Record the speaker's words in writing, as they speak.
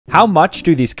How much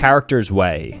do these characters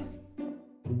weigh?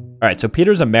 All right, so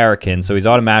Peter's American, so he's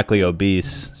automatically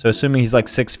obese. So assuming he's like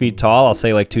 6 feet tall, I'll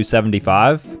say like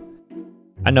 275.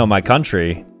 I know my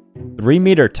country.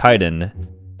 3-meter Titan.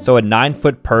 So a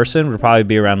 9-foot person would probably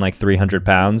be around like 300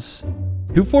 pounds.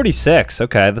 246.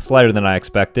 Okay, that's lighter than I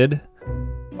expected.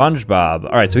 SpongeBob.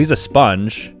 All right, so he's a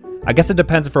sponge. I guess it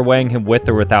depends if we're weighing him with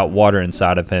or without water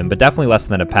inside of him, but definitely less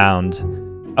than a pound.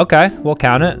 Okay, we'll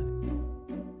count it.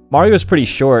 Mario's pretty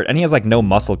short, and he has like no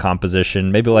muscle composition,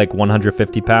 maybe like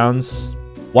 150 pounds.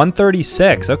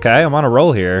 136, okay, I'm on a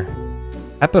roll here.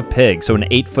 Peppa Pig, so an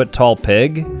 8-foot tall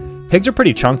pig. Pigs are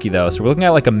pretty chunky though, so we're looking at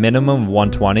like a minimum of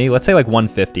 120. Let's say like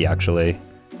 150 actually.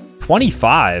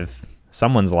 25,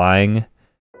 someone's lying.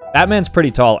 Batman's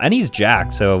pretty tall, and he's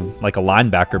jacked, so like a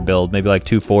linebacker build, maybe like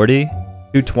 240.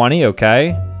 220, okay.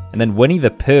 And then Winnie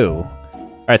the Pooh.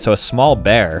 All right, so a small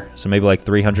bear, so maybe like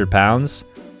 300 pounds.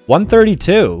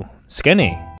 132, skinny.